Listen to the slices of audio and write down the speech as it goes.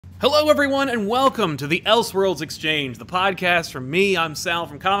Hello, everyone, and welcome to the Elseworlds Exchange, the podcast from me, I'm Sal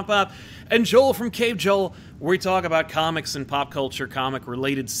from ComicPOP, and Joel from Cave Joel, where we talk about comics and pop culture,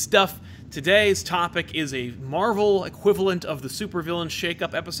 comic-related stuff. Today's topic is a Marvel equivalent of the supervillain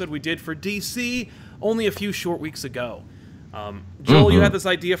shakeup episode we did for DC only a few short weeks ago. Joel, you had this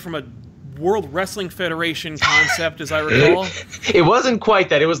idea from a World Wrestling Federation concept, as I recall. It wasn't quite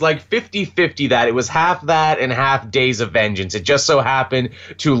that. It was like 50-50 that. It was half that and half Days of Vengeance. It just so happened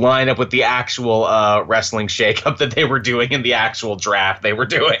to line up with the actual wrestling shakeup that they were doing in the actual draft they were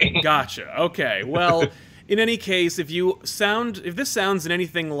doing. Gotcha. Okay. Well, in any case, if this sounds in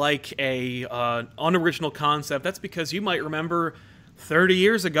anything like a unoriginal concept, that's because you might remember 30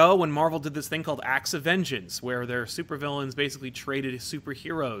 years ago when Marvel did this thing called Acts of Vengeance, where their supervillains basically traded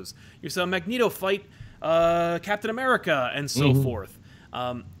superheroes. You saw Magneto fight Captain America and so forth.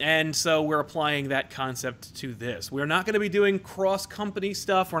 And so we're applying that concept to this. We're not going to be doing cross-company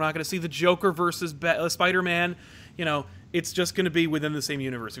stuff. We're not going to see the Joker versus Spider-Man. You know, it's just going to be within the same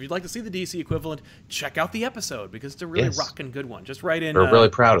universe. If you'd like to see the DC equivalent, check out the episode, because it's a really rockin' good one. Just write in... We're really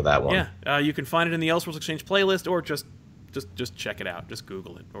proud of that one. Yeah, you can find it in the Elseworlds Exchange playlist, or just check it out. Just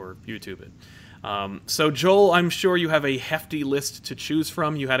Google it or YouTube it. So, Joel, I'm sure you have a hefty list to choose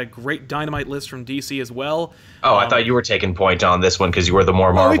from. You had a great Dynamite list from DC as well. Oh, I thought you were taking point on this one because you were the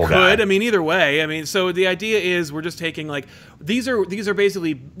more Marvel guy. We could. I mean, either way. I mean, so the idea is we're just taking, like, these are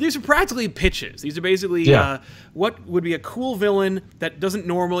practically pitches. These are basically what would be a cool villain that doesn't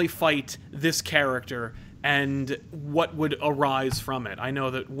normally fight this character, and what would arise from it. I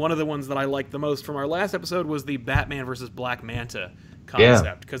know that one of the ones that I liked the most from our last episode was the Batman versus Black Manta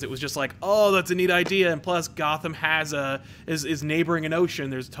concept, because it was just like, oh, that's a neat idea, and plus Gotham is neighboring an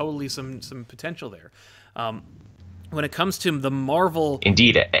ocean. There's totally some potential there. When it comes to the Marvel...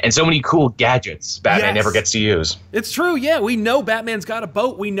 Indeed, and so many cool gadgets Batman never gets to use. It's true, yeah. We know Batman's got a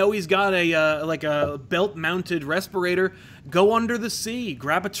boat. We know he's got a belt-mounted respirator. Go under the sea,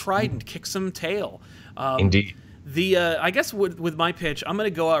 grab a trident, kick some tail. Indeed. I guess with my pitch, I'm going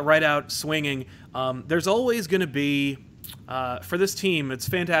to go right out swinging. There's always going to be, for this team, it's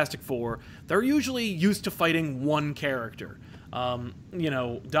Fantastic Four, they're usually used to fighting one character. You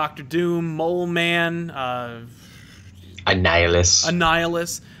know, Doctor Doom, Mole Man,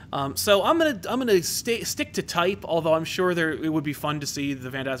 Annihilus. So I'm gonna stick to type, although I'm sure it would be fun to see the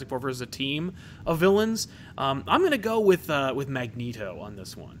Fantastic Four versus a team of villains. I'm gonna go with Magneto on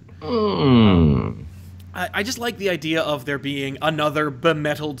this one. I just like the idea of there being another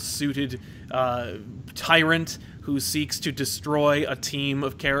bemetaled, suited tyrant who seeks to destroy a team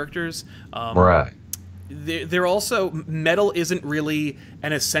of characters. Right. They're also... metal isn't really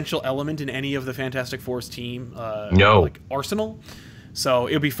an essential element in any of the Fantastic Four's team like arsenal. So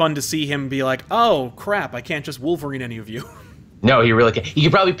it would be fun to see him be like, oh, crap, I can't just Wolverine any of you. No, he really can't. He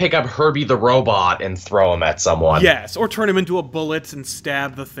could probably pick up Herbie the Robot and throw him at someone. Yes, or turn him into a bullet and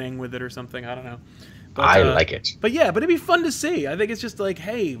stab the thing with it or something. I don't know. But, I like it. But yeah, but it'd be fun to see. I think it's just like,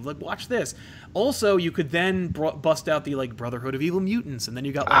 hey, look, watch this. Also, you could then bust out the Brotherhood of Evil Mutants, and then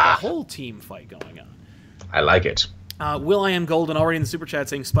you got a whole team fight going on. I like it. Will I Am Golden already in the Super Chat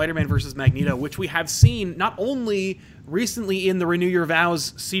saying Spider-Man versus Magneto, which we have seen not only recently in the Renew Your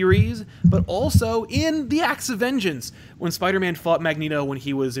Vows series, but also in the Acts of Vengeance, when Spider-Man fought Magneto when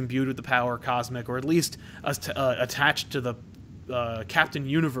he was imbued with the power cosmic, or at least attached to the Captain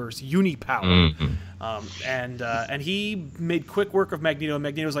Universe Unipower. And he made quick work of Magneto, and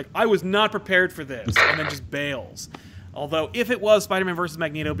Magneto's like, I was not prepared for this, and then just bails. Although, if it was Spider-Man versus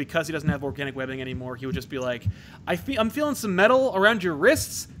Magneto, because he doesn't have organic webbing anymore, he would just be like, I'm feeling some metal around your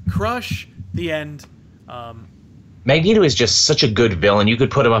wrists, crush, the end. Magneto is just such a good villain. You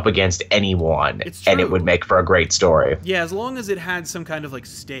could put him up against anyone, and it would make for a great story. Yeah, as long as it had some kind of,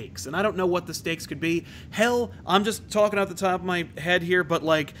 stakes. And I don't know what the stakes could be. Hell, I'm just talking off the top of my head here, but,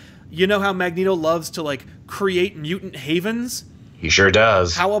 you know how Magneto loves to, create mutant havens? He sure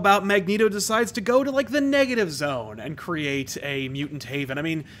does. How about Magneto decides to go to, the negative zone and create a mutant haven? I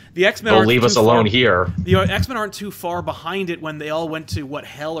mean, the X-Men Don't leave us alone here. The X-Men aren't too far behind it when they all went to,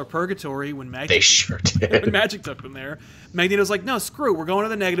 hell or purgatory when Magic... They sure did. When Magic took them there. Magneto's like, no, screw, we're going to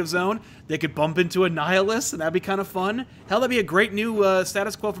the negative zone. They could bump into Annihilus, and that'd be kind of fun. Hell, that'd be a great new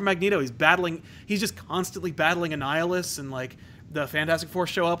status quo for Magneto. He's just constantly battling Annihilus, and, the Fantastic Four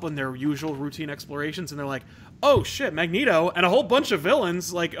show up on their usual routine explorations, and they're like, oh shit, Magneto and a whole bunch of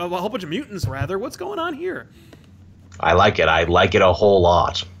villains, a whole bunch of mutants rather. What's going on here? I like it. I like it a whole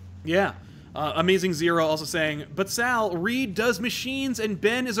lot. Yeah. Amazing Zero also saying, but Sal, Reed does machines and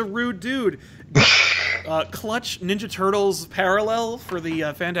Ben is a rude dude. Clutch Ninja Turtles parallel for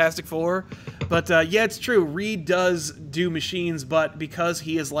the Fantastic Four. But yeah, it's true. Reed does do machines, but because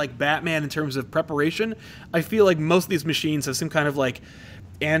he is like Batman in terms of preparation, I feel like most of these machines have some kind of like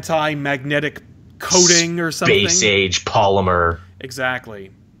anti-magnetic coating or something. Space age polymer.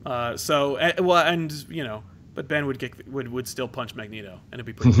 Exactly. So, well, and you know, but Ben would still punch Magneto, and it'd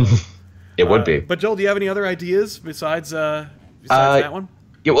be pretty cool. It would be. But Joel, do you have any other ideas besides that one?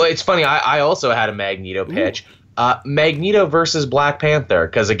 Yeah, well, it's funny. I also had a Magneto pitch. Magneto versus Black Panther,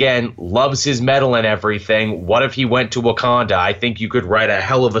 because again, loves his metal and everything. What if he went to Wakanda? I think you could write a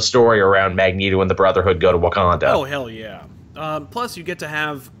hell of a story around Magneto and the Brotherhood go to Wakanda. Oh, hell yeah. Plus, you get to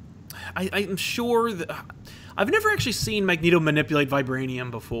have... I'm sure that... I've never actually seen Magneto manipulate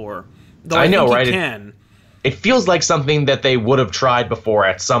vibranium before. Though I know, think right? He can. It feels like something that they would have tried before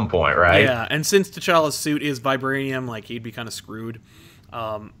at some point, right? Yeah, and since T'Challa's suit is vibranium, like, he'd be kind of screwed.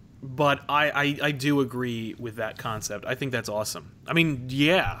 But I do agree with that concept. I think that's awesome. I mean,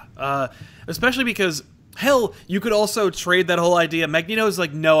 yeah. Especially because, hell, you could also trade that whole idea. Magneto's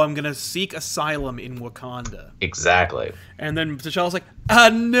like, no, I'm going to seek asylum in Wakanda. Exactly. And then T'Challa's like,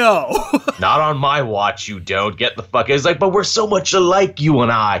 no. Not on my watch, you don't. Get the fuck. It's like, but we're so much alike, you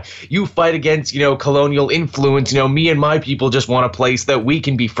and I. You fight against, colonial influence. Me and my people just want a place that we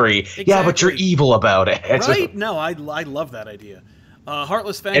can be free. Exactly. Yeah, but you're evil about it. Right? No, I love that idea.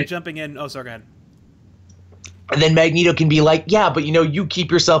 Heartless Fang jumping in. Oh, sorry, go ahead. And then Magneto can be like, yeah, but you keep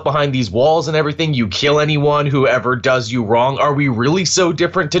yourself behind these walls and everything. You kill anyone who ever does you wrong. Are we really so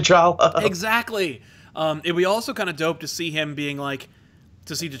different, T'Challa? Exactly. It'd be also kind of dope to see him being like,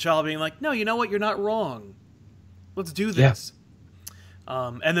 to see T'Challa being like, no, you know what? You're not wrong. Let's do this.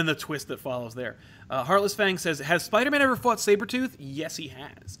 Yeah. And then the twist that follows there. Heartless Fang says, has Spider-Man ever fought Sabretooth? Yes, he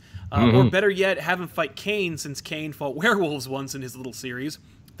has. Or better yet, have him fight Kane, since Kane fought werewolves once in his little series.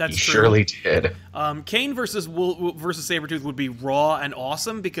 That's true. Surely did. Kane versus Sabretooth would be raw and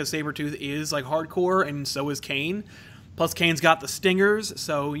awesome, because Sabretooth is like hardcore, and so is Kane. Plus, Kane's got the stingers,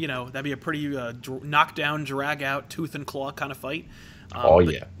 so, that'd be a pretty knockdown, drag-out, tooth and claw kind of fight.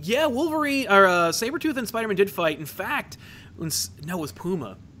 Yeah. Yeah, Wolverine, or Sabretooth and Spider-Man did fight. In fact, it was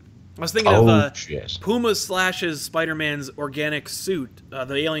Puma. I was thinking of Puma slashes Spider-Man's organic suit,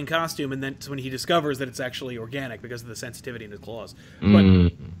 the alien costume, and then when he discovers that it's actually organic because of the sensitivity in his claws. But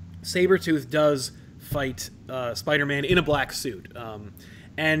Sabretooth does fight Spider-Man in a black suit.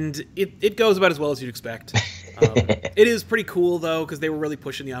 And it goes about as well as you'd expect. It is pretty cool, though, because they were really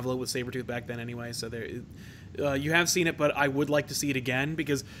pushing the envelope with Sabretooth back then anyway, so you have seen it, but I would like to see it again,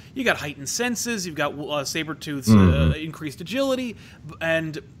 because you got heightened senses, you've got Sabretooth's increased agility,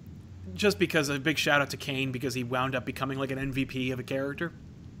 and just because a big shout out to Kane, because he wound up becoming like an MVP of a character.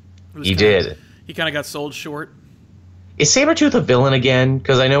 He kind of got sold short. Is Sabretooth a villain again?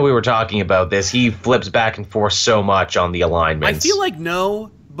 Because I know we were talking about this. He flips back and forth so much on the alignments. I feel like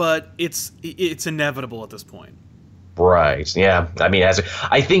no, but it's inevitable at this point. Right, yeah. I mean,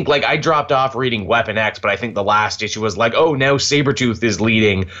 I think, like, I dropped off reading Weapon X, but I think the last issue was like, oh, now Sabretooth is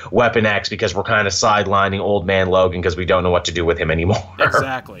leading Weapon X because we're kind of sidelining Old Man Logan because we don't know what to do with him anymore.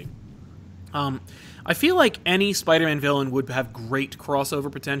 Exactly. I feel like any Spider-Man villain would have great crossover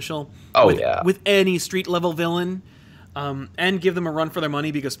potential. With any street-level villain. And give them a run for their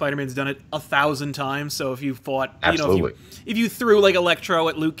money, because Spider-Man's done it 1,000 times. So if you fought, Absolutely. If you threw like Electro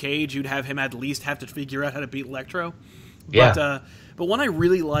at Luke Cage, you'd have him at least have to figure out how to beat Electro. Yeah. But one I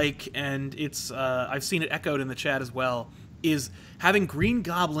really like, and it's I've seen it echoed in the chat as well, is having Green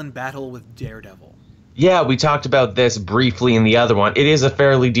Goblin battle with Daredevil. Yeah, we talked about this briefly in the other one. It is a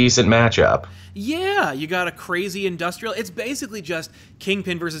fairly decent matchup. Yeah, you got a crazy industrial. It's basically just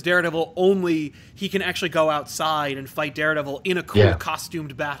Kingpin versus Daredevil, only he can actually go outside and fight Daredevil in a cool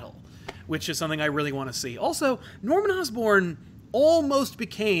costumed battle, which is something I really want to see. Also, Norman Osborn almost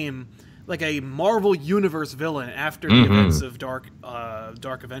became like a Marvel Universe villain after the events of Dark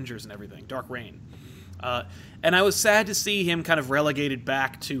Avengers and everything, Dark Reign. And I was sad to see him kind of relegated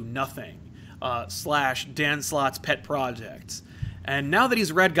back to nothing, / Dan Slott's pet projects. And now that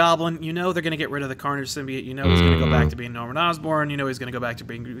he's Red Goblin, they're going to get rid of the Carnage symbiote. He's going to go back to being Norman Osborn. He's going to go back to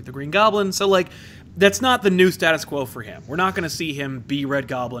being the Green Goblin. So, like, that's not the new status quo for him. We're not going to see him be Red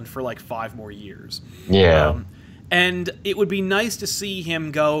Goblin for, like, 5 more years. Yeah. And it would be nice to see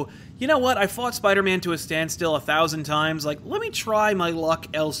him go, you know what, I fought Spider-Man to a standstill 1,000 times. Like, let me try my luck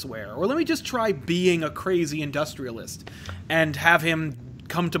elsewhere. Or let me just try being a crazy industrialist and have him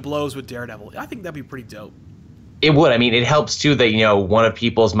come to blows with Daredevil. I think that'd be pretty dope. It would. I mean, it helps, too, that, one of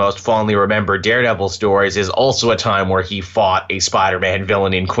people's most fondly remembered Daredevil stories is also a time where he fought a Spider-Man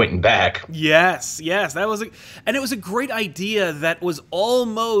villain in Quentin Beck. Yes. That was and it was a great idea that was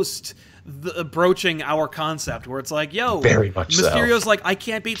almost broaching our concept, where it's like, yo, very much Mysterio's like, I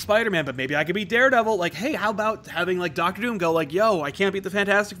can't beat Spider-Man, but maybe I could beat Daredevil. Like, hey, how about having like Doctor Doom go like, yo, I can't beat the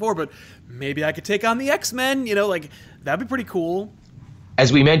Fantastic Four, but maybe I could take on the X-Men. You know, like that'd be pretty cool.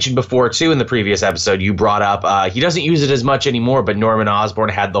 As we mentioned before, too, in the previous episode, you brought up, he doesn't use it as much anymore, but Norman Osborn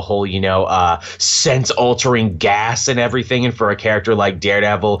had the whole, sense-altering gas and everything, and for a character like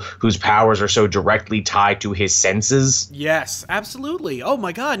Daredevil, whose powers are so directly tied to his senses. Yes, absolutely. Oh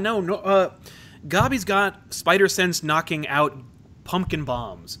my god, no, Gobby's got spider sense knocking out pumpkin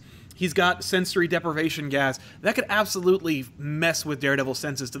bombs. He's got sensory deprivation gas. That could absolutely mess with Daredevil's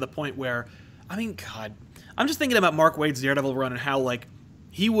senses to the point where, I mean, God, I'm just thinking about Mark Waid's Daredevil run and how, like,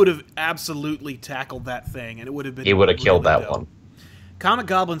 he would have absolutely tackled that thing, and it would have been. He would have really killed that dope. one. Comic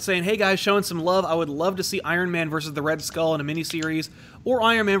Goblin saying, "Hey guys, showing some love. I would love to see Iron Man versus the Red Skull in a miniseries, or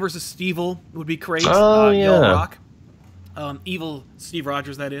Iron Man versus Steve would be great. Oh yeah, Y'all rock. Evil Steve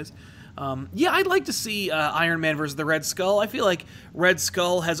Rogers, that is. Yeah, I'd like to see Iron Man versus the Red Skull. I feel like Red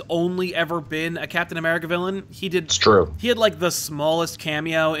Skull has only ever been a Captain America villain. It's true. He had like the smallest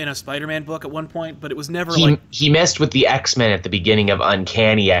cameo in a Spider-Man book at one point, but it was never he messed with the X-Men at the beginning of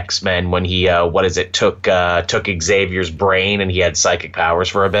Uncanny X-Men when he took Xavier's brain and he had psychic powers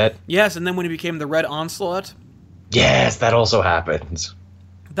for a bit. Yes, and then when he became the Red Onslaught. Yes, that also happens.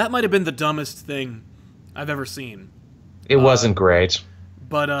 That might have been the dumbest thing I've ever seen. It wasn't great.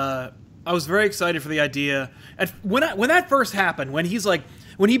 But I was very excited for the idea. And when that first happened, when he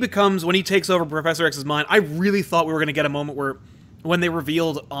takes over Professor X's mind, I really thought we were going to get a moment where, when they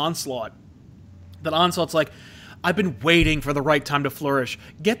revealed Onslaught, that Onslaught's like, I've been waiting for the right time to flourish.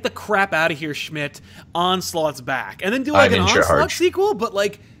 Get the crap out of here, Schmidt. Onslaught's back. And then do like an Onslaught sequel, but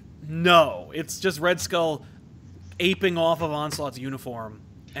like, no. It's just Red Skull aping off of Onslaught's uniform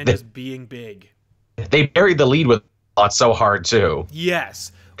and just being big. They buried the lead with Onslaught so hard, too.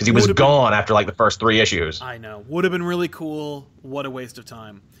 Yes. Because he was gone after like the first 3 issues. I know. Would have been really cool. What a waste of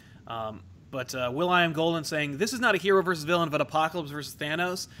time. But Will I Am Golden saying, this is not a hero versus villain, but Apocalypse versus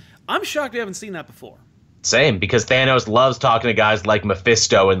Thanos. I'm shocked we haven't seen that before. Same, because Thanos loves talking to guys like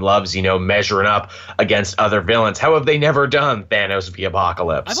Mephisto and loves, measuring up against other villains. How have they never done Thanos v.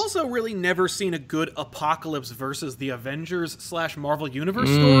 Apocalypse? I've also really never seen a good Apocalypse versus the Avengers / Marvel Universe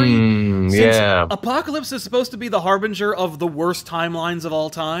story. Since Apocalypse is supposed to be the harbinger of the worst timelines of all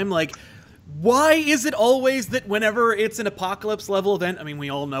time. Like, why is it always that whenever it's an Apocalypse level event, I mean, we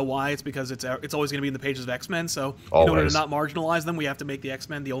all know why. It's because it's always going to be in the pages of X-Men, so in order to not marginalize them, we have to make the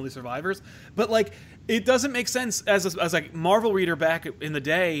X-Men the only survivors. But, like, it doesn't make sense as a Marvel reader back in the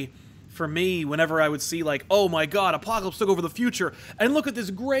day, for me, whenever I would see, like, oh my god, Apocalypse took over the future, and look at this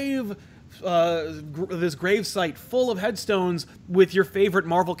grave site full of headstones with your favorite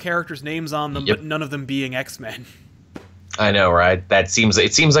Marvel characters' names on them, but none of them being X-Men. I know, right? It seems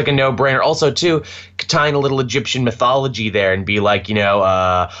like a no-brainer. Also, too, tying a little Egyptian mythology there and be like,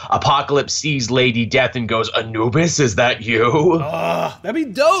 Apocalypse sees Lady Death and goes, Anubis, is that you? That'd be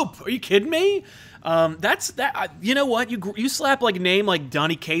dope. Are you kidding me? You know what? You slap like a name like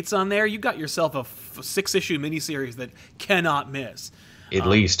Donny Cates on there, you got yourself a 6-issue miniseries that cannot miss. At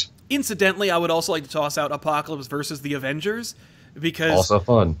least. Incidentally, I would also like to toss out Apocalypse versus the Avengers, because also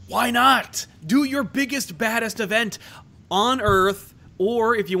fun. Why not? Do your biggest, baddest event on Earth,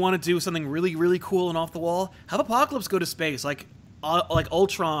 or if you want to do something really, really cool and off the wall, have Apocalypse go to space, like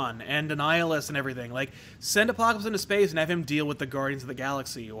Ultron and Annihilus and everything. Like, send Apocalypse into space and have him deal with the Guardians of the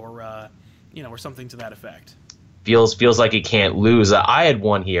Galaxy, or or something to that effect. Feels like he can't lose. I had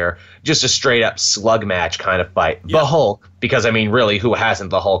one here, just a straight up slug match kind of fight. Yep. The Hulk, because I mean, really, who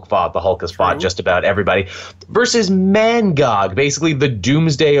hasn't the Hulk fought? The Hulk has fought just about everybody. Versus Mangog, basically the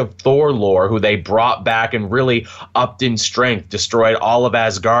Doomsday of Thor lore, who they brought back and really upped in strength, destroyed all of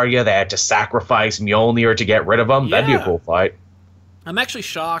Asgardia. They had to sacrifice Mjolnir to get rid of him. Yeah. That'd be a cool fight. I'm actually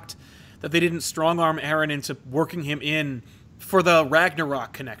shocked that they didn't strong-arm Aaron into working him in for the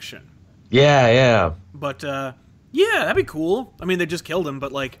Ragnarok connection. Yeah. But, yeah, that'd be cool. I mean, they just killed him,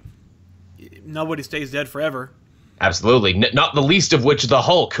 but, like, nobody stays dead forever. Absolutely. Not the least of which the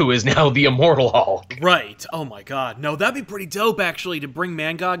Hulk, who is now the Immortal Hulk. Right. Oh, my God. No, that'd be pretty dope, actually, to bring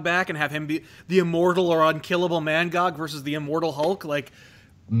Mangog back and have him be the immortal or unkillable Mangog versus the Immortal Hulk. Like,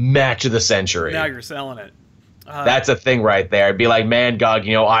 match of the century. Now you're selling it. That's a thing right there. It'd be like, Mangog,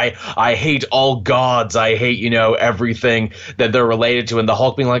 I hate all gods. I hate, everything that they're related to. And the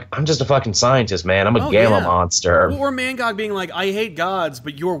Hulk being like, I'm just a fucking scientist, man. I'm a gamma monster. Or Mangog being like, I hate gods,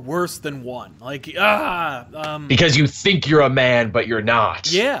 but you're worse than one. Like, because you think you're a man, but you're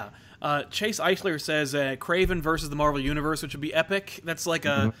not. Yeah. Chase Eichler says Kraven versus the Marvel Universe, which would be epic. That's like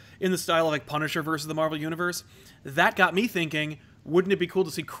in the style of like Punisher versus the Marvel Universe. That got me thinking, wouldn't it be cool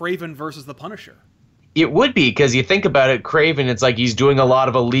to see Kraven versus the Punisher? It would be, because you think about it, Kraven, it's like he's doing a lot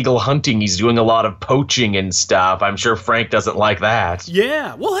of illegal hunting. He's doing a lot of poaching and stuff. I'm sure Frank doesn't like that.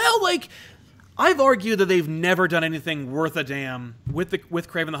 Yeah. Well, hell, like, I've argued that they've never done anything worth a damn with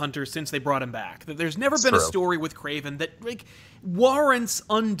Kraven the Hunter since they brought him back. That there's never been a story with Kraven that, like, warrants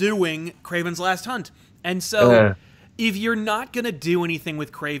undoing Kraven's Last Hunt. And so, if you're not going to do anything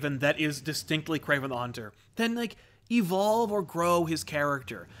with Kraven that is distinctly Kraven the Hunter, then, like, evolve or grow his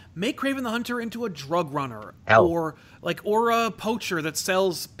character. Make Kraven the Hunter into a drug runner, or a poacher that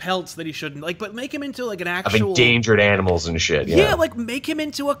sells pelts that he shouldn't. Like, but make him into like an actual of endangered animals and shit. Yeah, like make him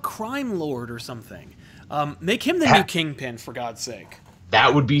into a crime lord or something. Make him the new Kingpin, for God's sake.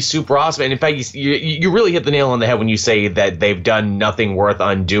 That would be super awesome. And in fact, you really hit the nail on the head when you say that they've done nothing worth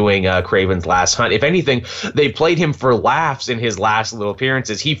undoing Kraven's Last Hunt. If anything, they played him for laughs in his last little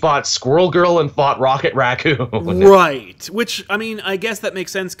appearances. He fought Squirrel Girl and fought Rocket Raccoon. Right. Which, I mean, I guess that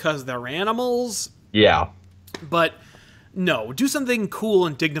makes sense because they're animals. Yeah. But no, do something cool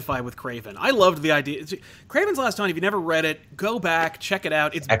and dignified with Kraven. I loved the idea. Kraven's Last Hunt, if you never read it, go back, check it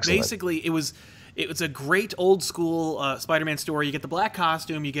out. It's basically, it's a great old school Spider-Man story. You get the black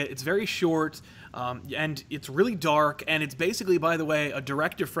costume. It's very short, and it's really dark. And it's basically, by the way, a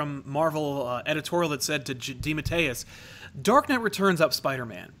director from Marvel editorial that said to DeMatteis, "Dark Knight Returns up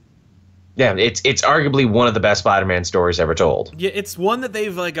Spider-Man." Yeah, it's arguably one of the best Spider-Man stories ever told. Yeah, it's one that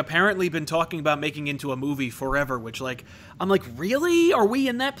they've like apparently been talking about making into a movie forever. Which, like, I'm like, really? Are we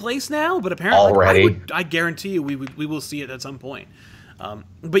in that place now? But apparently, already, I guarantee you, we will see it at some point.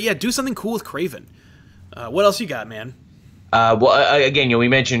 But yeah, do something cool with Kraven. What else you got, man? Well, again, we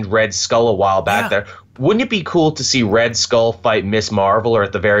mentioned Red Skull a while back there. Wouldn't it be cool to see Red Skull fight Miss Marvel, or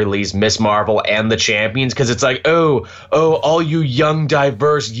at the very least, Miss Marvel and the Champions? Because it's like, oh, all you young,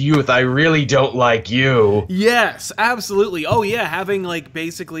 diverse youth, I really don't like you. Yes, absolutely. Oh yeah, having like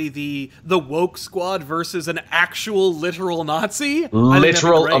basically the woke squad versus an actual literal Nazi,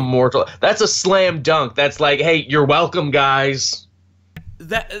 literal immortal. That's a slam dunk. That's like, hey, you're welcome, guys.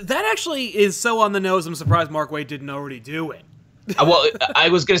 That actually is so on the nose, I'm surprised Mark Waid didn't already do it. Well, I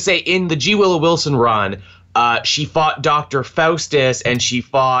was going to say, in the G. Willow Wilson run, she fought Dr. Faustus and she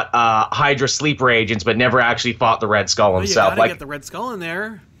fought Hydra sleeper agents, but never actually fought the Red Skull himself. You gotta get the Red Skull in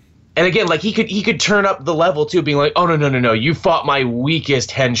there. And again, like, he could turn up the level, too, being like, oh, no, you fought my weakest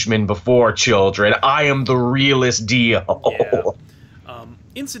henchman before, children. I am the realest deal. Yeah.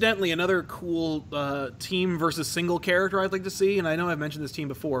 Incidentally, another cool team versus single character I'd like to see, and I know I've mentioned this team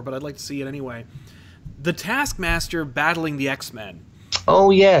before, but I'd like to see it anyway. The Taskmaster battling the X-Men.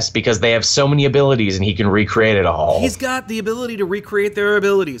 Oh, yes, because they have so many abilities and he can recreate it all. He's got the ability to recreate their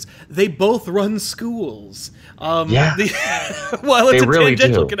abilities. They both run schools. Yeah. While it's they a really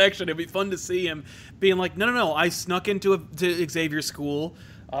tangential do. connection, it'd be fun to see him being like, no, I snuck into Xavier's school,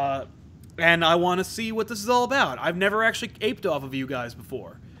 and I want to see what this is all about. I've never actually aped off of you guys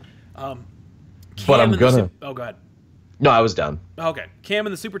before. But I'm gonna. Oh, go ahead. No, I was done. Okay. Cam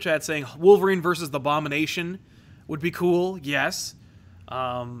in the Super Chat saying Wolverine versus the Abomination would be cool. Yes.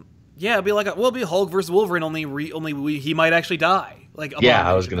 Yeah, it'd be like it'd be Hulk versus Wolverine. Only he might actually die. Like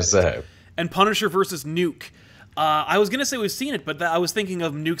I was gonna say. And Punisher versus Nuke. I was gonna say we've seen it, but I was thinking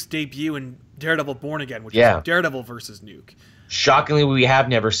of Nuke's debut in Daredevil Born Again, which is Daredevil versus Nuke. Shockingly, we have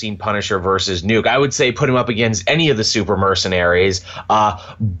never seen Punisher versus Nuke. I would say put him up against any of the super mercenaries.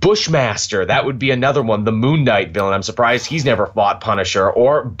 Bushmaster, that would be another one. The Moon Knight villain. I'm surprised he's never fought Punisher.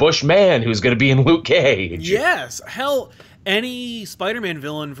 Or Bushman, who's going to be in Luke Cage. Yes. Hell, any Spider-Man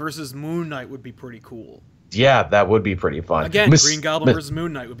villain versus Moon Knight would be pretty cool. Yeah, that would be pretty fun. Again, Green Goblin versus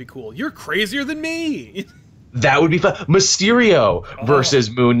Moon Knight would be cool. You're crazier than me. That would be fun. Mysterio versus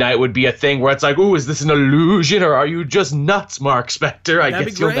Moon Knight would be a thing where it's like, ooh, is this an illusion or are you just nuts, Mark Spector? I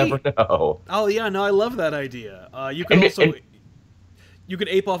guess you'll never know. Oh, yeah, no, I love that idea. You could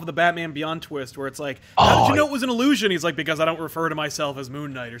ape off of the Batman Beyond twist where it's like, how did you know it was an illusion? He's like, because I don't refer to myself as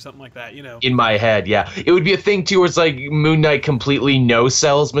Moon Knight or something like that, you know. In my head, yeah. It would be a thing, too, where it's like Moon Knight completely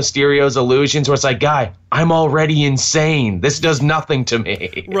no-sells Mysterio's illusions, where it's like, guy, I'm already insane. This does nothing to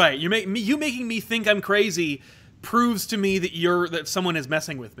me. Right. You making me think I'm crazy proves to me that someone is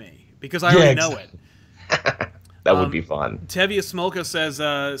messing with me because I already know it. That would be fun. Tevia Smolka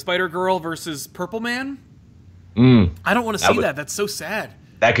says Spider-Girl versus Purple Man. I don't want to see that. That's so sad.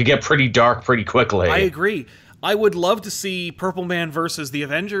 That could get pretty dark pretty quickly. I agree. I would love to see Purple Man versus the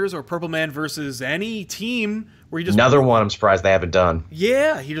Avengers or Purple Man versus any team where he just... Another one I'm surprised they haven't done.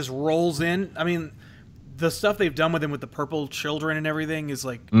 Yeah, he just rolls in. I mean, the stuff they've done with him with the purple children and everything is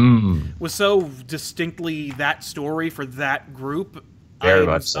like... was so distinctly that story for that group. Very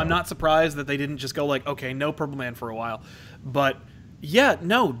much so. I'm not surprised that they didn't just go like, okay, no Purple Man for a while. But Yeah,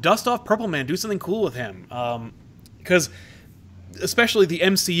 no, dust off Purple Man. Do something cool with him. Because especially the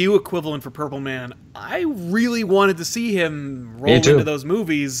MCU equivalent for Purple Man, I really wanted to see him roll into those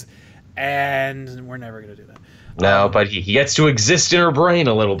movies, and we're never going to do that. No, but he gets to exist in her brain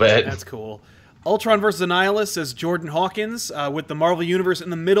a little bit. That's cool. Ultron vs. Annihilus says Jordan Hawkins, with the Marvel Universe in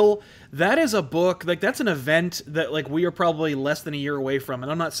the middle. That is a book, like, that's an event that, like, we are probably less than a year away from.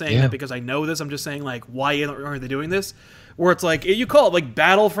 And I'm not saying that because I know this. I'm just saying, like, why aren't they doing this? Where it's like, you call it, like,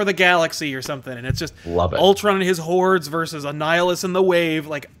 Battle for the Galaxy or something. And it's just Ultron and his hordes versus Annihilus and the Wave.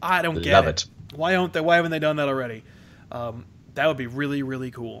 Like, I don't get it. Why haven't they done that already? That would be really,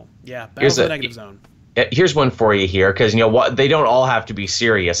 really cool. Yeah, Battle for the Negative Zone. Here's one for you here, because, you know what, they don't all have to be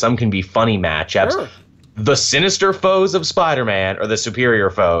serious. Some can be funny matchups. Sure. The sinister foes of Spider-Man, or the superior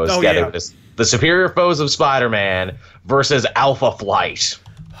foes. The superior foes of Spider-Man versus Alpha Flight.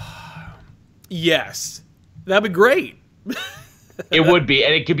 Yes. That'd be great. It would be,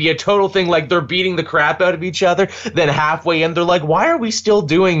 and it could be a total thing, like they're beating the crap out of each other, then halfway in they're like, why are we still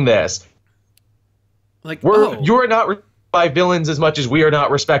doing this? Like, you're not by villains as much as we are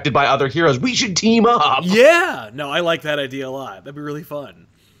not respected by other heroes. We should team up. Yeah. No, I like that idea a lot. That'd be really fun.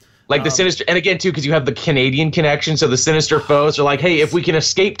 Like the Sinister, and again, too, because you have the Canadian connection, so the Sinister foes are like, hey, if we can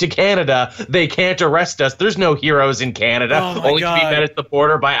escape to Canada, they can't arrest us. There's no heroes in Canada. Only to be met at the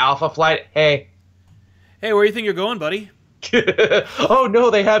border by Alpha Flight. Hey, where do you think you're going, buddy? Oh, no,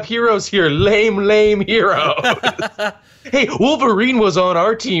 they have heroes here. Lame heroes. Hey, Wolverine was on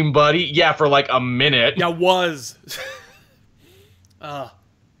our team, buddy. Yeah, for like a minute. Yeah, was. That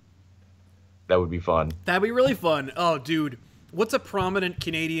would be fun. That'd be really fun. Oh, dude. What's a prominent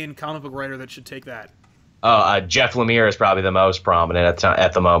Canadian comic book writer that should take that? Jeff Lemire is probably the most prominent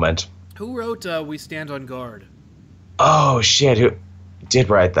at the moment. Who wrote We Stand on Guard? Oh, shit. Who did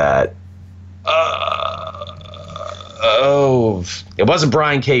write that? It wasn't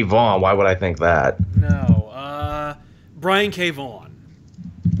Brian K. Vaughan. Why would I think that? No. Brian K. Vaughan.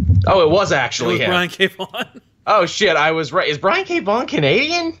 Oh, it was actually him. Brian K. Vaughan. Oh, shit. I was right. Is Brian K. Vaughan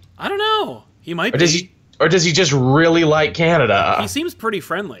Canadian? I don't know. He might be. Or does he just really like Canada? He seems pretty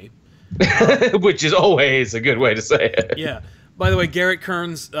friendly. Which is always a good way to say it. Yeah. By the way, Garrett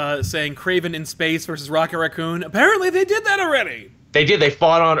Kearns saying Kraven in space versus Rocket Raccoon. Apparently they did that already. They did. They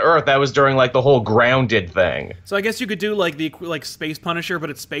fought on Earth. That was during, like, the whole Grounded thing. So I guess you could do, like Space Punisher, but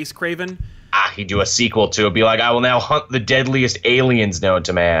it's Space Kraven. He'd do a sequel to it. Be like, I will now hunt the deadliest aliens known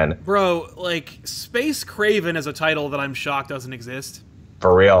to man. Bro, like, Space Kraven is a title that I'm shocked doesn't exist.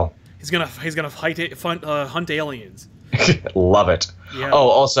 For real. He's gonna hunt aliens. Love it. Yeah. Oh,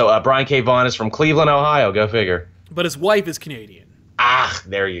 also, Brian K. Vaughan is from Cleveland, Ohio. Go figure. But his wife is Canadian.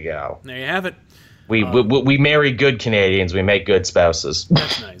 There you go. There you have it. We marry good Canadians. We make good spouses.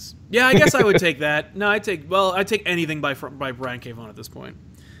 That's nice. Yeah, I guess I would take that. No, I'd take anything by Brian K. Vaughan at this point.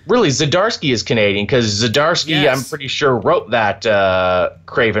 Really, Zdarsky is Canadian, because Zdarsky, yes. I'm pretty sure, wrote that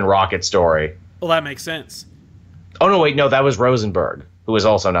Kraven Rocket story. Well, that makes sense. Oh, no, wait, no, that was Rosenberg, who is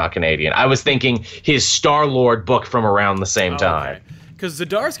also not Canadian. I was thinking his Star-Lord book from around the same time. Because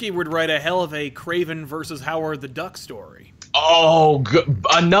Zdarsky would write a hell of a Kraven versus Howard the Duck story. Oh,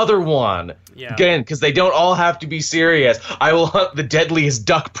 another one. Yeah. Again, because they don't all have to be serious. I will hunt the deadliest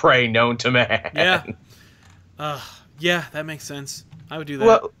duck prey known to man. Yeah. Yeah, that makes sense. I would do that.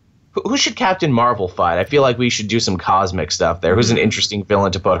 Well, who should Captain Marvel fight? I feel like we should do some cosmic stuff there. Who's an interesting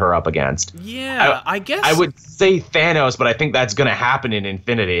villain to put her up against? Yeah, I guess... I would say Thanos, but I think that's going to happen in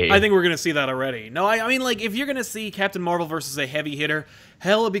Infinity. I think we're going to see that already. No, I mean, like, if you're going to see Captain Marvel versus a heavy hitter,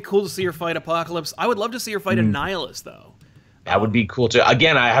 hell, it'd be cool to see her fight Apocalypse. I would love to see her fight Annihilus, though. That would be cool, too.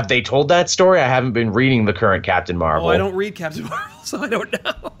 Again, have they told that story? I haven't been reading the current Captain Marvel. Oh, I don't read Captain Marvel, so I don't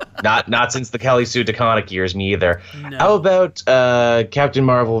know. Not since the Kelly Sue DeConnick years, me either. No. How about Captain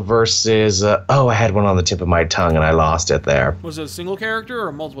Marvel versus... I had one on the tip of my tongue, and I lost it there. Was it a single character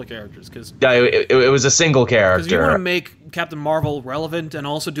or multiple characters? It was a single character. Because you want to make Captain Marvel relevant and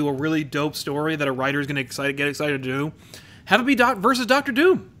also do a really dope story that a writer's going to get excited to do, have it be versus Doctor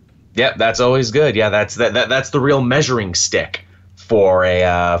Doom. Yep, that's always good. Yeah, that's the real measuring stick for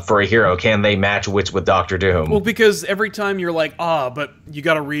a hero. Can they match wits with Doctor Doom? Well, because every time you're like, but you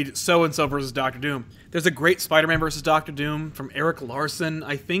got to read so and so versus Doctor Doom. There's a great Spider-Man versus Doctor Doom from Eric Larson,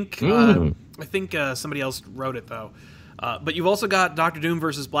 I think. I think somebody else wrote it though. But you've also got Doctor Doom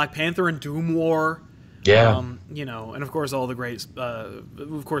versus Black Panther and Doom War. Yeah. And of course all the great.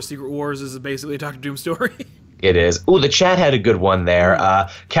 Of course, Secret Wars is basically a Doctor Doom story. It is. Ooh, the chat had a good one there.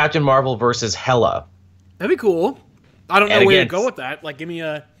 Captain Marvel versus Hela. That'd be cool. I don't know where to go with that. Like, give me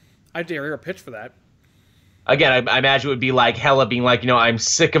I'd dare hear a pitch for that. Again, I imagine it would be like Hela being like, I'm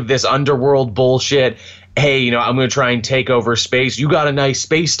sick of this underworld bullshit, hey, I'm going to try and take over space. You got a nice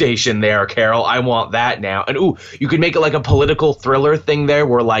space station there, Carol. I want that now. And ooh, you could make it like a political thriller thing there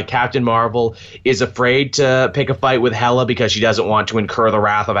where like Captain Marvel is afraid to pick a fight with Hela because she doesn't want to incur the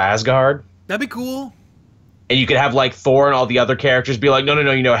wrath of Asgard. That'd be cool. And you could have like Thor and all the other characters be like, no,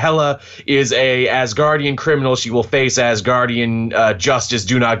 Hela is a Asgardian criminal. She will face Asgardian justice.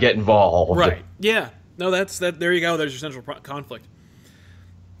 Do not get involved. Right. Yeah. No, that's that. There you go. There's your central conflict.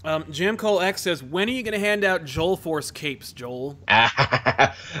 Jamcall X says, when are you going to hand out Joel Force capes, Joel?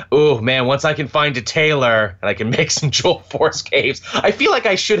 Oh, man, once I can find a tailor and I can make some Joel Force capes. I feel like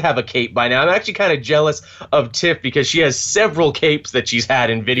I should have a cape by now. I'm actually kind of jealous of Tiff because she has several capes that she's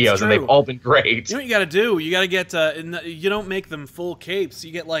had in videos, and they've all been great. You know what you got to do? You got to get, you don't make them full capes.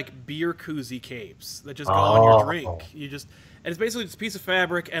 You get, like, beer koozie capes that just go on your drink. And it's basically just a piece of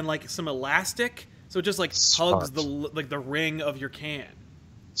fabric and, like, some elastic, so it just, like, hugs the ring of your can.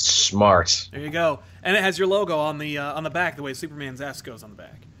 Smart. There you go. And it has your logo on the back, the way Superman's S goes on the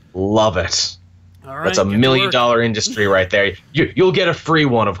back. Love it. All right, that's a $1 million industry right there. You'll get a free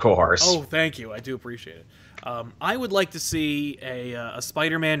one, of course. Oh, thank you. I do appreciate it. I would like to see a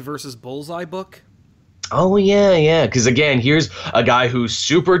Spider-Man versus Bullseye book. Oh, yeah. Because, again, here's a guy who's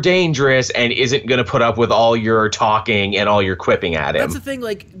super dangerous and isn't going to put up with all your talking and all your quipping at him. That's the thing.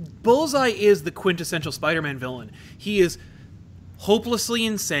 Like, Bullseye is the quintessential Spider-Man villain. He is hopelessly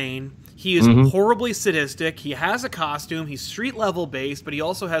insane. He is horribly sadistic. He has a costume. He's street level based, but he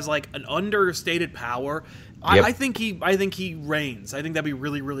also has like an understated power. Yep. I think he reigns. I think that'd be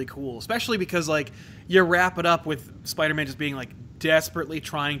really, really cool, especially because like you wrap it up with Spider-Man just being like desperately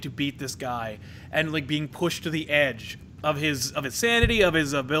trying to beat this guy and like being pushed to the edge of his sanity, of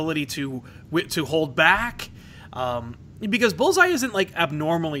his ability to hold back. Because Bullseye isn't, like,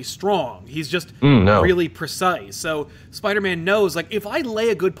 abnormally strong. He's just really precise. So Spider-Man knows, like, if I lay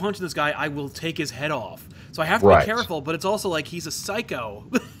a good punch in this guy, I will take his head off. So I have to be careful, but it's also, like, he's a psycho.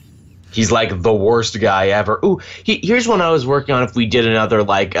 He's, like, the worst guy ever. Ooh, here's one I was working on if we did another,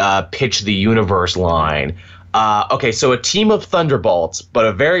 like, pitch the universe line. Okay, so a team of Thunderbolts, but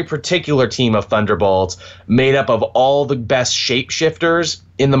a very particular team of Thunderbolts made up of all the best shapeshifters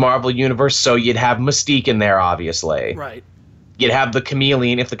in the Marvel Universe. So you'd have Mystique in there, obviously. Right. You'd have the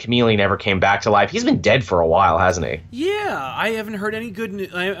Chameleon, if the Chameleon ever came back to life. He's been dead for a while, hasn't he? Yeah, I haven't heard any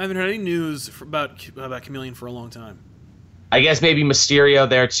I haven't heard any news about Chameleon for a long time. I guess maybe Mysterio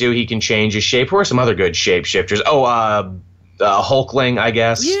there, too. He can change his shape. Who are some other good shapeshifters? Oh, Hulkling, I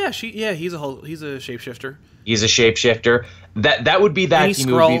guess. Yeah, he's a shapeshifter. He's a shapeshifter. That would be that team.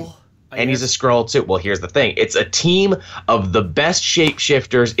 Skrull. And he's a Skrull too. Well, here's the thing. It's a team of the best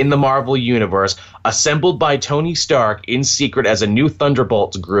shapeshifters in the Marvel Universe, assembled by Tony Stark in secret as a new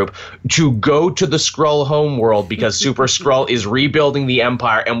Thunderbolts group to go to the Skrull homeworld because Super Skrull is rebuilding the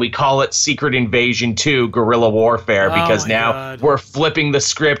Empire, and we call it Secret Invasion 2 Guerrilla Warfare because now we're flipping the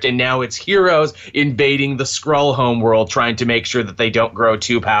script, and now it's heroes invading the Skrull homeworld trying to make sure that they don't grow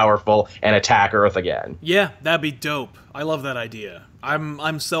too powerful and attack Earth again. Yeah, that'd be dope. I love that idea.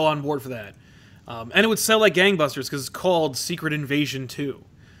 I'm so on board for that. And it would sell like gangbusters because it's called Secret Invasion 2.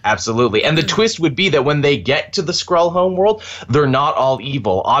 Absolutely. And the twist would be that when they get to the Skrull homeworld, they're not all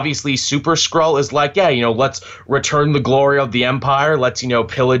evil. Obviously, Super Skrull is like, let's return the glory of the Empire. Let's,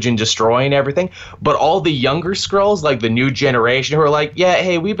 pillage and destroy and everything. But all the younger Skrulls, like the new generation, who are like,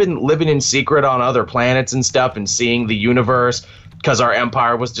 hey, we've been living in secret on other planets and stuff and seeing the universe because our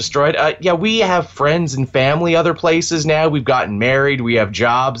empire was destroyed. We have friends and family other places now. We've gotten married. We have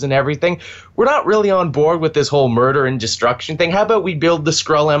jobs and everything. We're not really on board with this whole murder and destruction thing. How about we build the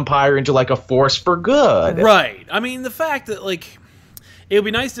Skrull Empire into, like, a force for good? Right. I mean, the fact that, like, it would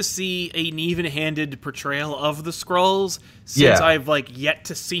be nice to see an even-handed portrayal of the Skrulls since I've, like, yet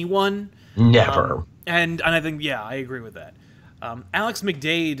to see one. Never. And I think, I agree with that. Alex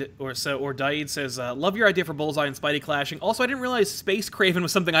McDade or Daid says, love your idea for Bullseye and Spidey clashing. Also, I didn't realize Space Craven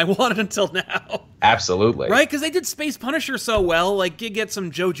was something I wanted until now. Absolutely. Right? Because they did Space Punisher so well. Like, you get some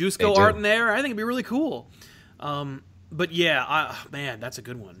Joe Jusko art in there. I think it'd be really cool. But yeah, man, that's a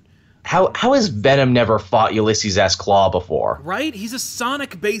good one. How has Venom never fought Ulysses S. Claw before? Right? He's a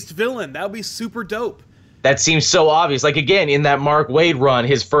Sonic-based villain. That would be super dope. That seems so obvious. Like, again, in that Mark Waid run,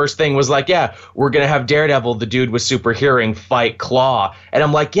 his first thing was like, we're going to have Daredevil, the dude with super hearing, fight Claw. And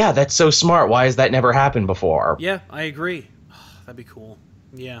I'm like, that's so smart. Why has that never happened before? Yeah, I agree. That'd be cool.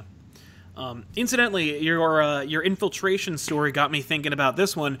 Yeah. Incidentally, your infiltration story got me thinking about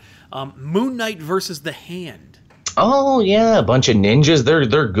this one. Moon Knight versus the Hand. Oh yeah, a bunch of ninjas.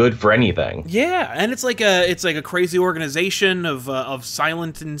 They're good for anything. Yeah, and it's like a crazy organization of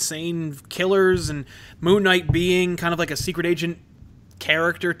silent, insane killers, and Moon Knight being kind of like a secret agent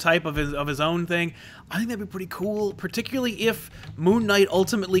character type of his own thing. I think that'd be pretty cool, particularly if Moon Knight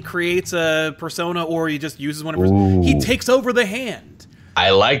ultimately creates a persona or he just uses one of his. He takes over the hand.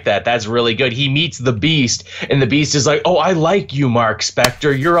 I like that. That's really good. He meets the Beast, and the Beast is like, "Oh, I like you, Mark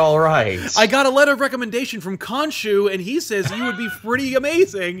Spector. You're all right." I got a letter of recommendation from Khonshu, and he says you would be pretty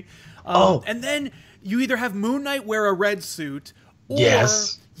amazing. And then you either have Moon Knight wear a red suit, or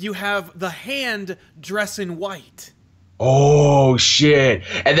you have the hand dress in white. Oh, shit.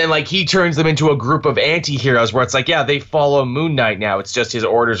 And then, like, he turns them into a group of anti-heroes where it's like, yeah, they follow Moon Knight now. It's just his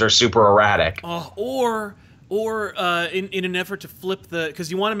orders are super erratic. Or in an effort to flip the...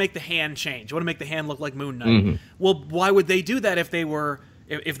 Because you want to make the hand change. You want to make the hand look like Moon Knight. Well, why would they do that if they were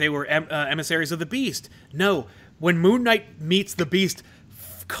emissaries of the Beast? No. When Moon Knight meets the Beast,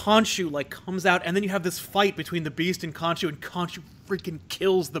 Khonshu, like, comes out, and then you have this fight between the Beast and Khonshu freaking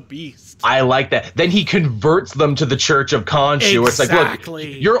kills the Beast. I like that. Then he converts them to the Church of Khonshu. Exactly. It's like,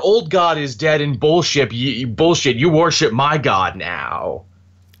 look, your old god is dead and bullshit. You worship my god now.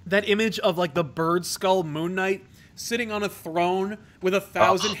 That image of, like, the bird skull Moon Knight sitting on a throne with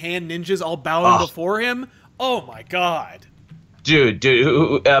 1,000 hand ninjas all bowing before him. Oh my god. Dude,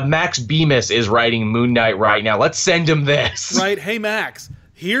 Max Bemis is writing Moon Knight right now. Let's send him this. Right? Hey, Max,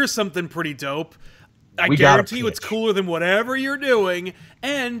 here's something pretty dope. I guarantee you it's cooler than whatever you're doing,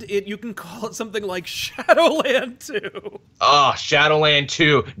 and you can call it something like Shadowland 2. Oh, Shadowland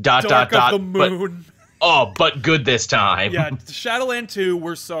 2, Dark of the Moon. But good this time. Yeah, Shadowland 2,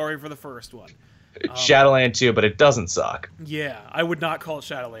 we're sorry for the first one. Shadowland 2, but it doesn't suck. Yeah, I would not call it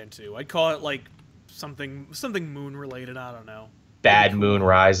Shadowland 2. I'd call it, like, something moon-related, I don't know. Bad Moon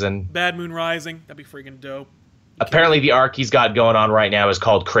Rising. Bad Moon Rising, that'd be freaking dope. Apparently the arc he's got going on right now is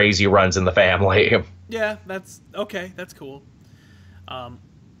called Crazy Runs in the Family. Yeah, that's okay. That's cool.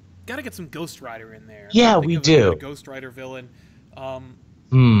 Gotta get some Ghost Rider in there. Yeah, we do. A Ghost Rider villain.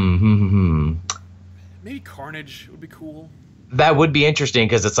 Maybe Carnage would be cool. That would be interesting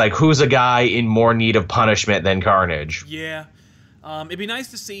because it's like, who's a guy in more need of punishment than Carnage? Yeah. It'd be nice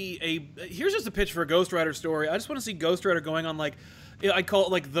to see here's just a pitch for a Ghost Rider story. I just want to see Ghost Rider going on, like, I call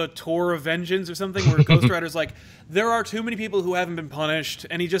it like the Tour of Vengeance or something, where Ghost Rider's like, there are too many people who haven't been punished,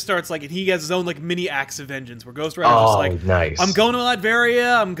 and he just starts like, and he has his own like mini acts of vengeance, where Ghost Rider's just like, nice. I'm going to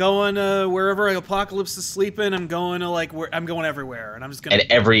Latveria, I'm going wherever Apocalypse is sleeping, I'm going to I'm going everywhere, and I'm just gonna.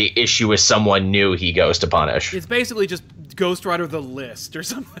 And every issue is someone new he goes to punish. It's basically just Ghost Rider the List or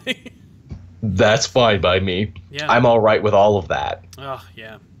something. That's fine by me. Yeah. I'm all right with all of that. Oh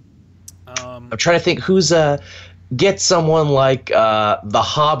yeah. I'm trying to think who's get someone like the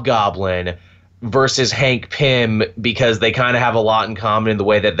Hobgoblin versus Hank Pym, because they kind of have a lot in common in the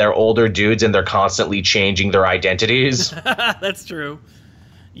way that they're older dudes and they're constantly changing their identities. That's true.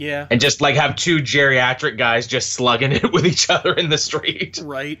 Yeah. And just like have two geriatric guys just slugging it with each other in the street.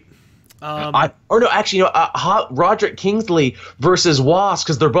 Right. Roderick Kingsley versus Wasp,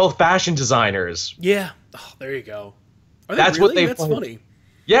 because they're both fashion designers. Yeah. Oh, there you go. Are That's really? what they. That's funny.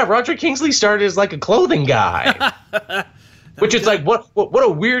 Yeah, Roderick Kingsley started as like a clothing guy. Which is like, what a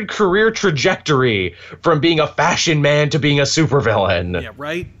weird career trajectory from being a fashion man to being a supervillain. Yeah,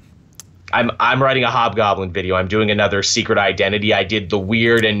 right? I'm writing a Hobgoblin video. I'm doing another Secret Identity. I did the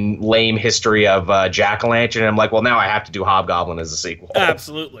weird and lame history of Jack-o'-lantern, and I'm like, well, now I have to do Hobgoblin as a sequel.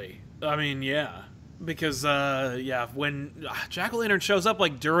 Absolutely. I mean, yeah. Because, when Jack-o'-lantern shows up,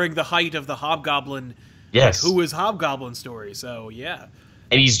 like, during the height of the Hobgoblin, yes, like, who is Hobgoblin story, so, yeah.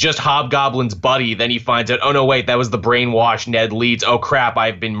 And he's just Hobgoblin's buddy. Then he finds out, oh, no, wait, that was the brainwashed Ned Leeds. Oh, crap,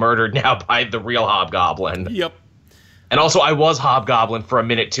 I've been murdered now by the real Hobgoblin. Yep. And also, I was Hobgoblin for a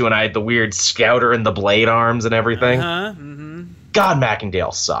minute, too, and I had the weird scouter and the blade arms and everything. God,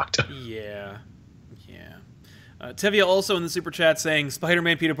 Mackindale sucked. Yeah. Yeah. Tevia also in the Super Chat saying,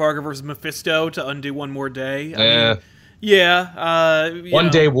 Spider-Man Peter Parker versus Mephisto to undo one more day. I mean, yeah. One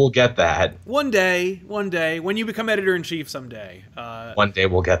day we'll get that. One day, when you become editor-in-chief someday. One day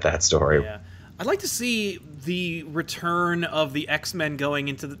we'll get that story. Yeah. I'd like to see the return of the X-Men going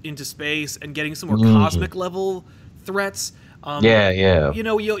into space and getting some more cosmic level threats. Yeah. You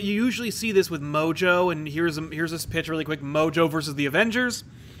know, you usually see this with Mojo, and here's this pitch really quick: Mojo versus the Avengers.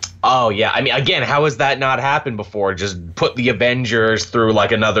 Oh yeah, I mean, again, how has that not happened before? Just put the Avengers through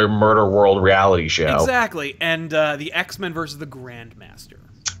like another Murder World reality show. Exactly, and the X-Men versus the Grandmaster.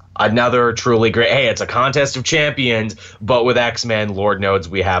 Another truly great. Hey, it's a contest of champions, but with X-Men, Lord knows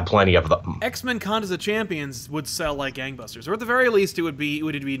we have plenty of them. X-Men Contest of Champions would sell like gangbusters, or at the very least, it would be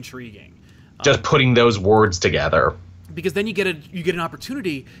intriguing. Just putting those words together. Because then you get an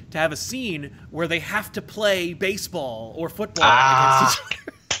opportunity to have a scene where they have to play baseball or football against each other.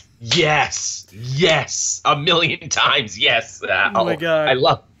 Yes, yes, a million times, yes. Oh my God.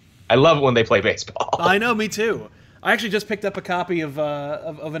 I love it when they play baseball. I know, me too. I actually just picked up a copy of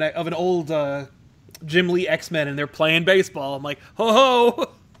an old Jim Lee X-Men, and they're playing baseball. I'm like, ho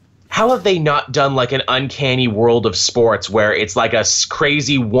ho. How have they not done like an uncanny world of sports where it's like a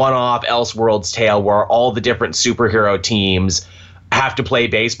crazy one-off Elseworlds tale where all the different superhero teams have to play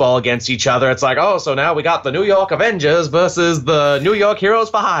baseball against each other? It's like, oh, so now we got the New York Avengers versus the New York Heroes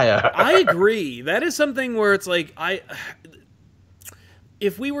for Hire. I agree. That is something where it's like,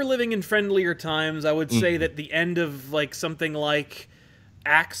 if we were living in friendlier times, I would say that the end of like something like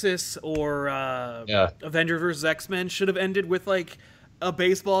Axis or Avengers vs. X-Men should have ended with like a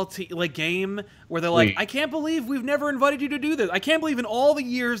baseball game where they're like, I can't believe we've never invited you to do this. I can't believe in all the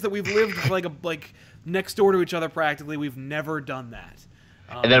years that we've lived like next door to each other practically, we've never done that.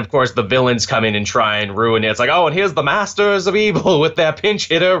 And then, of course, the villains come in and try and ruin it. It's like, oh, and here's the Masters of Evil with their pinch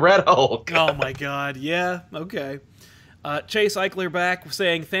hitter, Red Hulk. Oh, my God. Yeah, okay. Chase Eichler back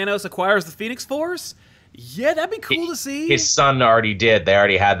saying Thanos acquires the Phoenix Force? Yeah, that'd be cool to see. His son already did. They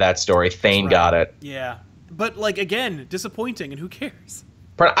already had that story. Thane got it. Yeah. But, like, again, disappointing, and who cares?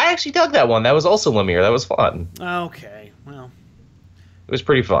 But I actually dug that one. That was also Lemire. That was fun. Okay, well. It was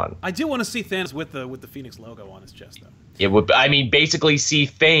pretty fun. I do want to see Thanos with the Phoenix logo on his chest, though. It would. I mean, basically, see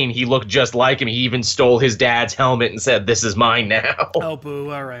Thane. He looked just like him. He even stole his dad's helmet and said, "This is mine now." Oh, boo!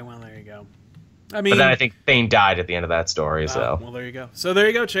 All right, well, there you go. I mean, but then I think Thane died at the end of that story. So, well, there you go. So there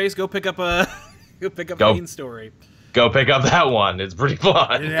you go, Chase. Go pick up Thane's story. Go pick up that one. It's pretty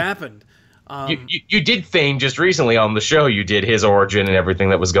fun. It happened. You did Thane just recently on the show. You did his origin and everything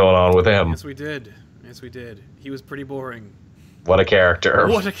that was going on with him. Yes, we did. Yes, we did. He was pretty boring. What a character.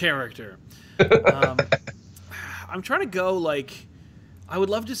 What a character. I'm trying to go, like, I would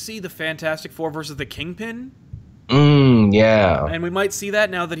love to see the Fantastic Four versus the Kingpin. Yeah. And we might see that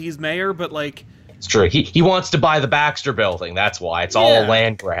now that he's mayor, but, like... It's true. He wants to buy the Baxter building. That's why. It's all a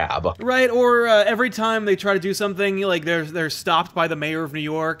land grab. Right, or every time they try to do something, like, they're stopped by the mayor of New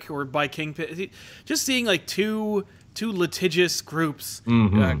York or by Kingpin. Just seeing, like, two litigious groups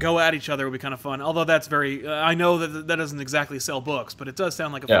go at each other would be kind of fun. Although that's very... I know that doesn't exactly sell books, but it does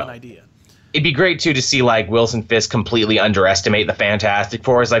sound like a fun idea. It'd be great, too, to see, like, Wilson Fisk completely underestimate the Fantastic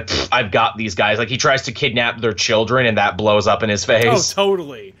Four. It's like, I've got these guys. Like, he tries to kidnap their children, and that blows up in his face. Oh,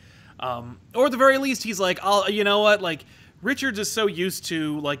 totally. Or at the very least, he's like, you know what, like, Richards is so used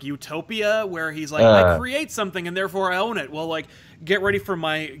to, like, Utopia, where he's like, I create something, and therefore I own it. Well, like, get ready for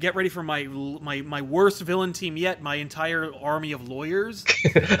my worst villain team yet, my entire army of lawyers.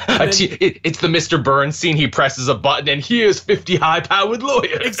 It's the Mr. Burns scene. He presses a button, and here's 50 high-powered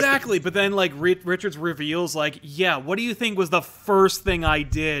lawyers. Exactly, but then, like, Richards reveals, like, yeah, what do you think was the first thing I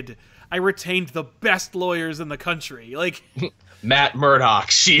did? I retained the best lawyers in the country. Like... Matt Murdock,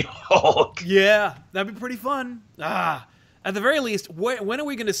 She-Hulk. Yeah, that'd be pretty fun. At the very least, when are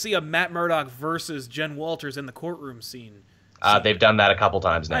we going to see a Matt Murdock versus Jen Walters in the courtroom scene? They've done that a couple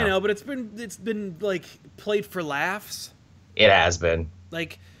times now. I know, but it's been like played for laughs. It has been.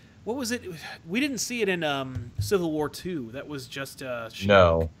 Like, what was it? We didn't see it in Civil War II. That was just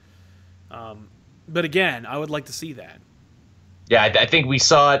no. But again, I would like to see that. Yeah, I think we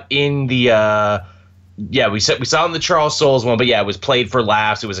saw it in the. We saw it in the Charles Soules one, but yeah, it was played for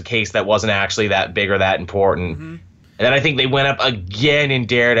laughs. It was a case that wasn't actually that big or that important. And then I think they went up again in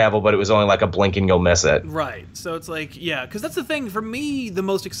Daredevil, but it was only like a blink and you'll miss it. Right. So it's like, yeah, because that's the thing. For me, the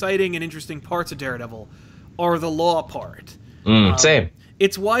most exciting and interesting parts of Daredevil are the law part. Same.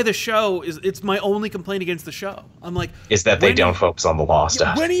 It's why the show is. It's my only complaint against the show. I'm like, is that they don't focus on the law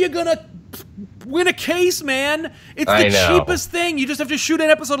stuff. When are you gonna win a case, man? It's the cheapest thing. You just have to shoot an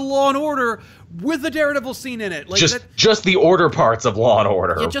episode of Law and Order with the Daredevil scene in it. Like just the order parts of Law and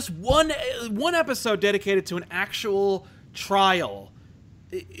Order. Yeah, just one episode dedicated to an actual trial.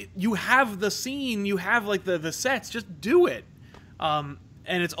 You have the scene. You have like the sets. Just do it.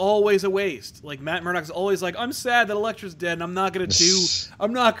 And it's always a waste. Like, Matt Murdock's always like, I'm sad that Elektra's dead, and I'm not gonna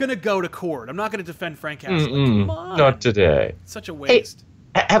go to court. I'm not gonna defend Frank Castle. Like, come on. Not today. It's such a waste.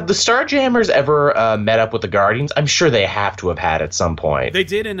 Hey, have the Starjammers ever met up with the Guardians? I'm sure they have to have had at some point. They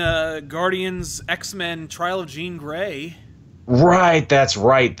did in Guardians X-Men Trial of Jean Grey. Right, that's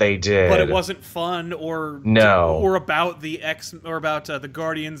right, they did. But it wasn't fun or about the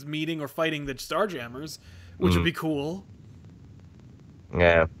Guardians meeting or fighting the Starjammers, which would be cool.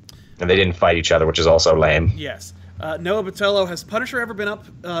 Yeah, and they didn't fight each other, which is also lame. Yes. Noah Botello, has Punisher ever been up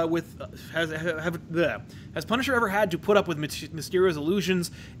has Punisher ever had to put up with Mysterio's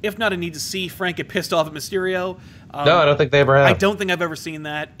illusions? If not, I need to see Frank get pissed off at Mysterio. No, I don't think they ever have. I don't think I've ever seen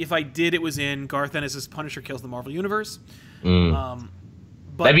that. If I did, it was in Garth Ennis' Punisher Kills the Marvel Universe.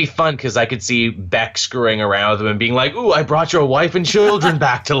 But that'd be fun because I could see Beck screwing around with him and being like, "Ooh, I brought your wife and children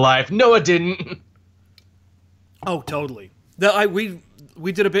back to life." No, it didn't. oh, totally.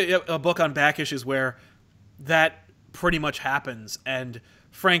 We did a book on back issues where that pretty much happens, and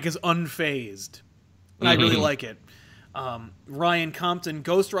Frank is unfazed. And I really like it. Ryan Compton,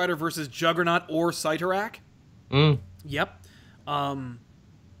 Ghost Rider versus Juggernaut or Cyttorak. Yep.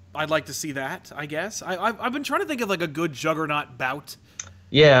 I'd like to see that, I guess. I've been trying to think of like a good Juggernaut bout.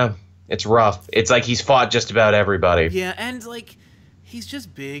 Yeah, it's rough. It's like he's fought just about everybody. Yeah, and like he's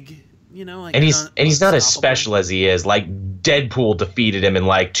just big, you know. Like, And he's not as special as he is. Like Deadpool defeated him in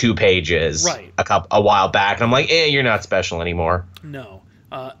like 2 pages, right, a while back, and I'm like, you're not special anymore. No.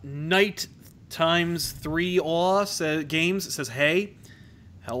 Night times 3 games says, hey,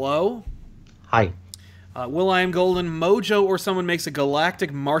 hello. Hi. Will I Am Golden, Mojo or someone makes a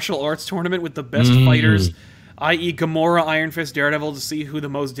galactic martial arts tournament with the best fighters, i.e. Gamora, Iron Fist, Daredevil, to see who the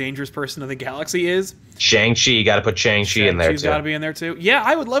most dangerous person in the galaxy is. Shang-Chi, you gotta put Shang-Chi in there too. She's gotta be in there too. Yeah,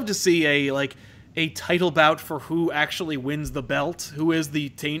 I would love to see a title bout for who actually wins the belt, who is the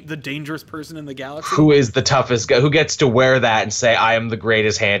dangerous person in the galaxy. Who is the toughest guy, who gets to wear that and say, I am the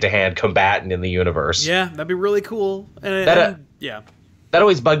greatest hand-to-hand combatant in the universe. Yeah, that'd be really cool. Yeah. That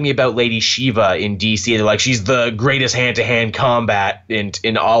always bugged me about Lady Shiva in DC. They're like, she's the greatest hand-to-hand combat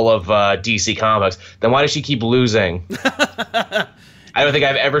in all of DC Comics. Then why does she keep losing? I don't think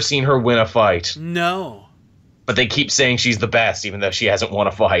I've ever seen her win a fight. No. But they keep saying she's the best, even though she hasn't won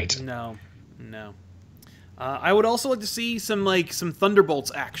a fight. No. I would also like to see some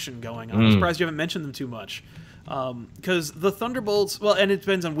Thunderbolts action going on. I'm surprised you haven't mentioned them too much. Because the Thunderbolts, well, and it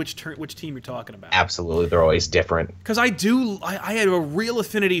depends on which team you're talking about. Absolutely, they're always different. Because I had a real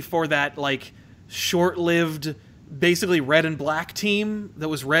affinity for that short-lived, basically red and black team that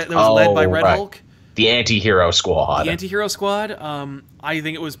was led by Red Hulk. The anti-hero squad. The anti-hero squad. I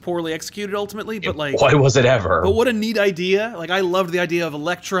think it was poorly executed ultimately, but why was it ever? But what a neat idea! Like, I loved the idea of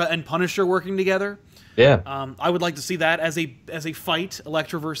Elektra and Punisher working together. Yeah. I would like to see that as a fight,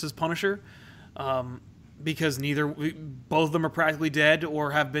 Elektra versus Punisher. Because both of them are practically dead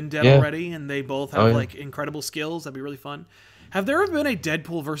or have been dead already, and they both have incredible skills. That'd be really fun. Have there ever been a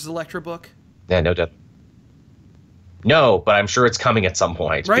Deadpool versus Elektra book? Yeah, no doubt. No, but I'm sure it's coming at some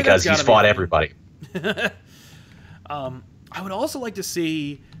point because he's fought everybody. I would also like to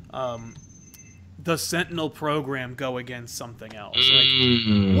see the Sentinel program go against something else.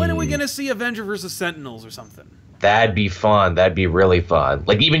 When are we going to see Avenger versus Sentinels or something? That'd be fun. That'd be really fun.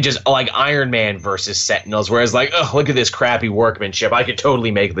 Like, even just, like, Iron Man versus Sentinels, whereas, like, oh, look at this crappy workmanship. I could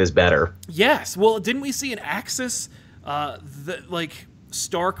totally make this better. Yes. Well, didn't we see an Axis,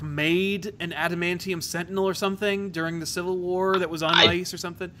 Stark made an adamantium Sentinel or something during the Civil War that was on ice or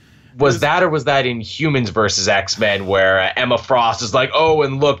something? Was that in Humans versus X-Men where Emma Frost is like, oh,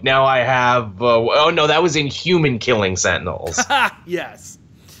 and look, now I have... oh, no, that was in Human killing Sentinels. Yes.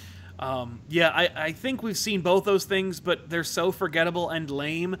 I think we've seen both those things, but they're so forgettable and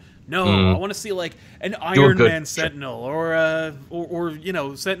lame. No, I want to see an Iron Man Sentinel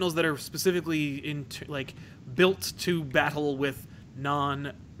or Sentinels that are specifically built to battle with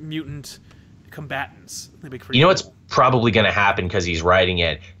non-mutant combatants. That'd be pretty cool. What's probably going to happen because he's writing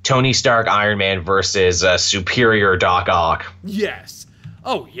it? Tony Stark Iron Man versus Superior Doc Ock. Yes.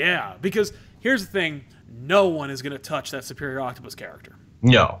 Oh yeah, because here's the thing: no one is going to touch that Superior Octopus character.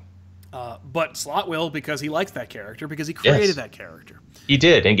 No. But Slott will, because he likes that character, because he created that character. He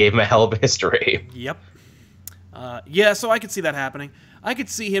did, and gave him a hell of a history. Yep. So I could see that happening. I could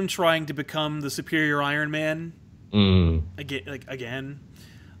see him trying to become the superior Iron Man again.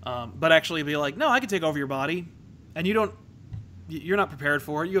 But actually be like, no, I can take over your body. And you're not prepared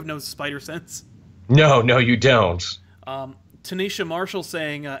for it. You have no spider sense. No, you don't. Tanisha Marshall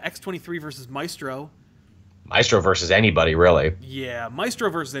saying X-23 versus Maestro. Maestro versus anybody, really. Yeah, Maestro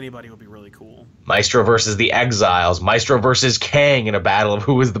versus anybody would be really cool. Maestro versus the Exiles. Maestro versus Kang in a battle of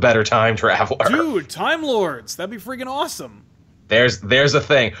who is the better time traveler. Dude, Time Lords. That'd be freaking awesome. There's a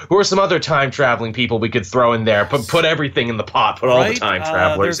thing. Who are some other time traveling people we could throw in there? Put everything in the pot. Put all the time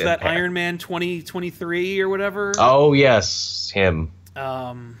travelers in there. There's that Iron Man 2023 or whatever. Oh, yes. Him.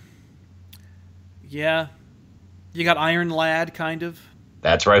 Yeah. You got Iron Lad, kind of.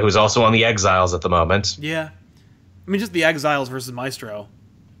 That's right, who's also on the Exiles at the moment. Yeah. I mean, just the Exiles versus Maestro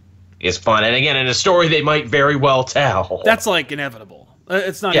is fun, and again, in a story they might very well tell. That's inevitable.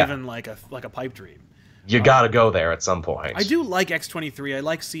 It's not even like a pipe dream. You gotta go there at some point. I do like X-23. I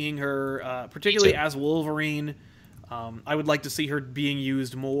like seeing her, particularly as Wolverine. I would like to see her being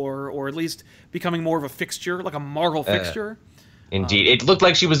used more, or at least becoming more of a fixture, like a Marvel fixture. Indeed. It looked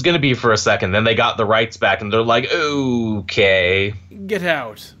like she was going to be for a second. Then they got the rights back, and they're like, okay. Get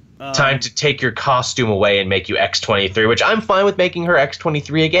out. Time to take your costume away and make you X-23, which I'm fine with making her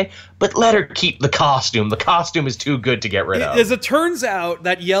X-23 again, but let her keep the costume. The costume is too good to get rid of. As it turns out,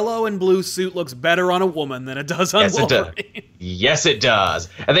 that yellow and blue suit looks better on a woman than it does on Wolverine. It does. Yes, it does.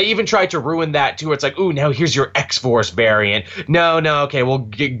 And they even tried to ruin that, too. It's like, ooh, now here's your X-Force variant. No, okay, we'll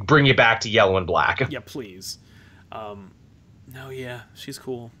bring you back to yellow and black. Yeah, please. No, yeah, she's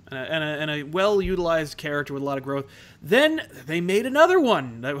cool. And a well-utilized character with a lot of growth. Then they made another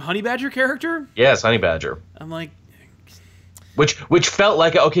one, the Honey Badger character. Yes, Honey Badger. I'm like... Which felt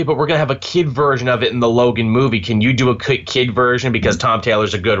like, okay, but we're going to have a kid version of it in the Logan movie. Can you do a kid version? Because Tom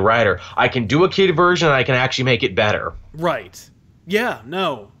Taylor's a good writer. I can do a kid version, and I can actually make it better. Right. Yeah,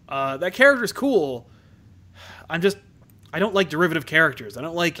 no. That character's cool. I don't like derivative characters. I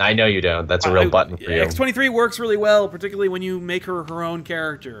don't like... I know you don't. That's a real button for you. X-23 works really well, particularly when you make her her own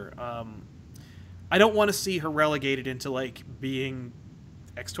character. I don't want to see her relegated into, like, being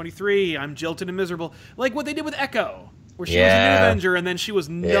X-23, I'm jilted and miserable. Like what they did with Echo, where she was a new Avenger and then she was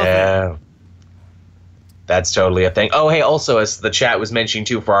nothing. Yeah. That's totally a thing. Oh, hey, also, as the chat was mentioning,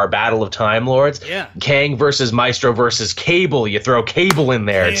 too, for our Battle of Time Lords, Kang versus Maestro versus Cable. You throw Cable in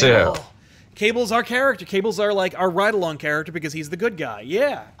there, too. Cable's our character. Cable's our ride-along character because he's the good guy.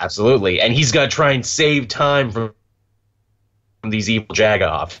 Yeah. Absolutely. And he's got to try and save time from these evil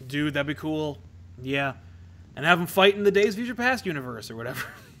Jagoffs. Dude, that'd be cool. Yeah. And have him fight in the Days of Future Past universe or whatever.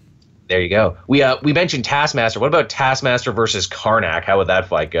 There you go. We mentioned Taskmaster. What about Taskmaster versus Karnak? How would that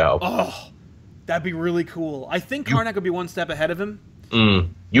fight go? Oh, that'd be really cool. I think Karnak would be one step ahead of him.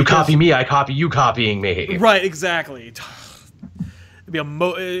 You copy me, I copy you copying me. Right, exactly. It'd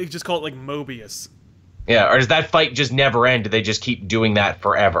be just call it like Mobius. Yeah, or does that fight just never end? Do they just keep doing that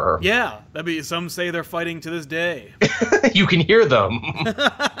forever? Yeah, some say they're fighting to this day. You can hear them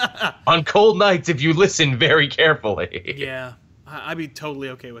on cold nights if you listen very carefully. Yeah, I'd be totally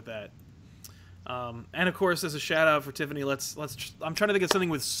okay with that. And of course, as a shout out for Tiffany, I'm trying to think of something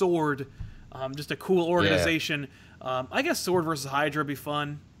with Sword, just a cool organization. Yeah. I guess Sword versus Hydra would be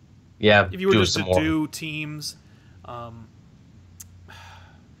fun. Yeah, if you were just to do teams.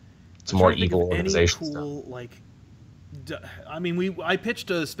 It's a more evil organization. Cool, like, I mean, I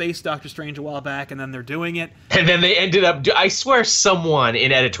pitched a Space Doctor Strange a while back, and then they're doing it. And then they ended up... I swear someone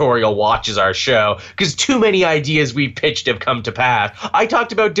in editorial watches our show, because too many ideas we've pitched have come to pass. I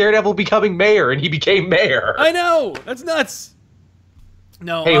talked about Daredevil becoming mayor, and he became mayor. I know! That's nuts!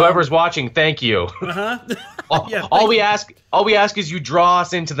 No. Hey, whoever's watching, thank you. All we ask is you draw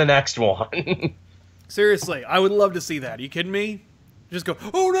us into the next one. Seriously, I would love to see that. Are you kidding me? Just go,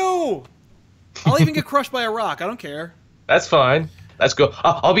 oh no! I'll even get crushed by a rock. I don't care. That's fine. Let's go.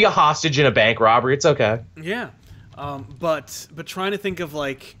 I'll be a hostage in a bank robbery. It's okay. Yeah, but trying to think of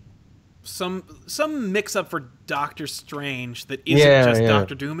like some mix-up for Doctor Strange that isn't just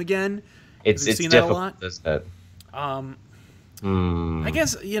Doctor Doom again. It's seen difficult, that a lot? Isn't it? I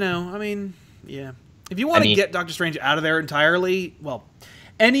guess I mean, yeah. If you want to get Doctor Strange out of there entirely, well.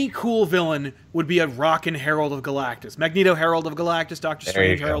 Any cool villain would be a rockin' Herald of Galactus. Magneto, Herald of Galactus. Doctor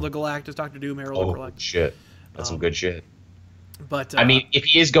Strange, Herald of Galactus. Doctor Doom, Herald of Galactus. Shit. That's some good shit. But I mean, if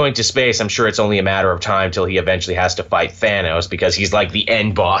he is going to space, I'm sure it's only a matter of time till he eventually has to fight Thanos because he's like the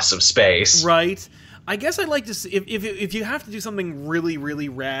end boss of space. Right. I guess I'd like to see if you have to do something really, really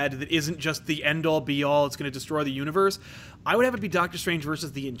rad that isn't just the end-all, be-all, it's going to destroy the universe, I would have it be Doctor Strange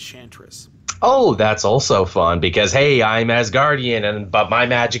versus the Enchantress. Oh, that's also fun because, hey, I'm Asgardian, but my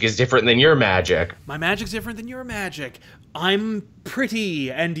magic is different than your magic. My magic's different than your magic. I'm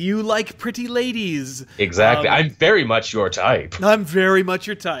pretty, and you like pretty ladies. Exactly. I'm very much your type. I'm very much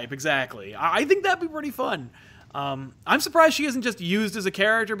your type, exactly. I think that'd be pretty fun. I'm surprised she isn't just used as a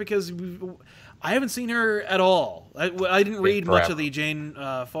character because I haven't seen her at all. I didn't read much of the Jane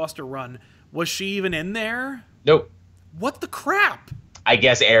Foster run. Was she even in there? Nope. What the crap? I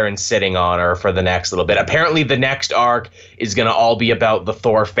guess Aaron's sitting on her for the next little bit. Apparently the next arc is going to all be about the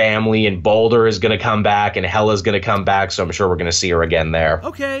Thor family, and Boulder is going to come back, and Hela's going to come back, so I'm sure we're going to see her again there.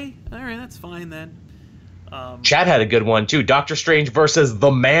 Okay. All right, that's fine then. Chad had a good one, too. Doctor Strange versus the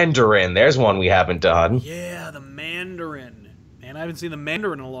Mandarin. There's one we haven't done. Yeah, the Mandarin. Man, I haven't seen the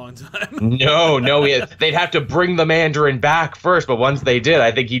Mandarin in a long time. No, they'd have to bring the Mandarin back first, but once they did,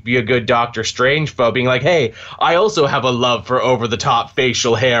 I think he'd be a good Doctor Strange foe, being like, hey, I also have a love for over-the-top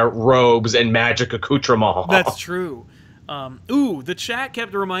facial hair, robes, and magic accoutrements. That's true. The chat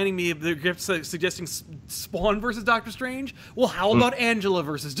kept reminding me they kept suggesting Spawn versus Doctor Strange. Well, how about Angela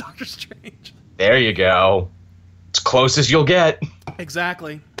versus Doctor Strange? There you go. It's close as you'll get.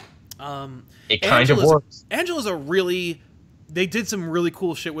 Exactly. It kind of works. Angela's a really they did some really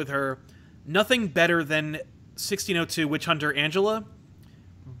cool shit with her. Nothing better than 1602 Witch Hunter Angela,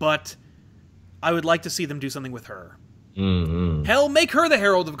 but I would like to see them do something with her. Hell, make her the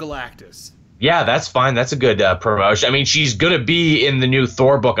Herald of Galactus. Yeah, that's fine. That's a good promotion. I mean, she's going to be in the new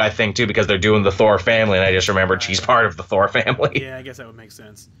Thor book, I think, too, because they're doing the Thor family, and I just remembered she's part of the Thor family. Yeah, I guess that would make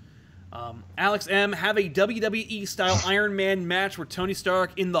sense. Alex M. Have a WWE-style Iron Man match where Tony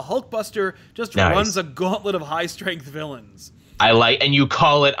Stark in the Hulkbuster just runs a gauntlet of high-strength villains. I like, and you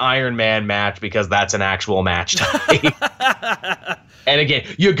call it Iron Man match because that's an actual match type. And again,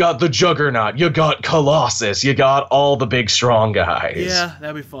 you got the Juggernaut, you got Colossus, you got all the big strong guys. Yeah,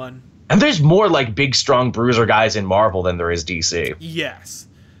 that'd be fun. And there's more like big strong bruiser guys in Marvel than there is DC. Yes.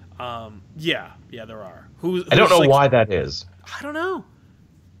 Yeah, there are. I don't know why that is. I don't know.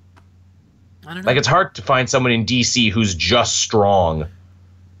 Like, it's hard to find someone in DC who's just strong.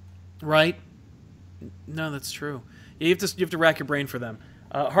 Right? No, that's true. You have to rack your brain for them.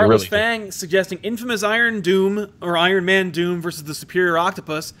 Heartless Fang suggesting infamous Iron Man Doom versus the Superior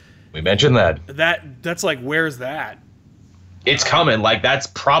Octopus. We mentioned that. That's like, where's that? It's coming. Like, that's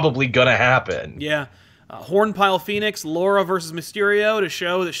probably gonna happen. Yeah. Hornpile Phoenix, Laura versus Mysterio to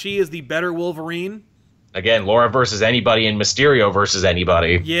show that she is the better Wolverine. Again, Laura versus anybody and Mysterio versus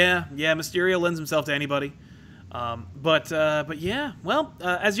anybody. Yeah, Mysterio lends himself to anybody. But yeah, well,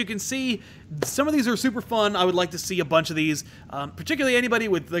 as you can see, some of these are super fun. I would like to see a bunch of these, particularly anybody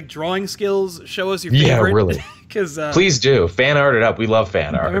with like drawing skills. Show us your favorite. Yeah, really. Please do fan art it up. We love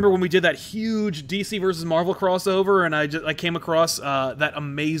fan art. I remember when we did that huge DC versus Marvel crossover, and I came across that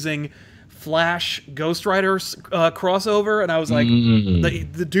amazing Flash Ghost Rider crossover, and I was like,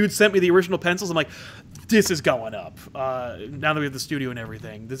 the dude sent me the original pencils. I'm like, this is going up. Now that we have the studio and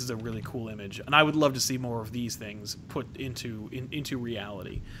everything, this is a really cool image, and I would love to see more of these things put into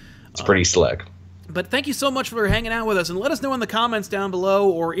reality. It's pretty slick. But thank you so much for hanging out with us, and let us know in the comments down below,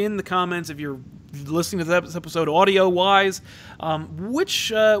 or in the comments if you're listening to this episode audio-wise,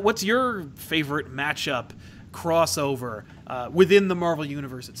 what's your favorite matchup crossover within the Marvel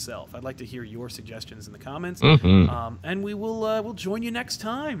Universe itself? I'd like to hear your suggestions in the comments. And we will we'll join you next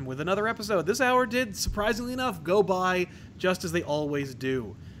time with another episode. This hour did, surprisingly enough, go by just as they always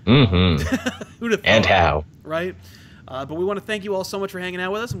do. Who'd have thought? And how. Right? But we want to thank you all so much for hanging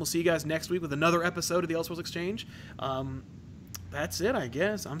out with us, and we'll see you guys next week with another episode of the Elseworlds Exchange. That's it, I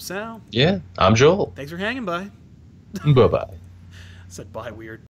guess. I'm Sal. Yeah, I'm Joel. Thanks for hanging by. Bye-bye. Said bye weird.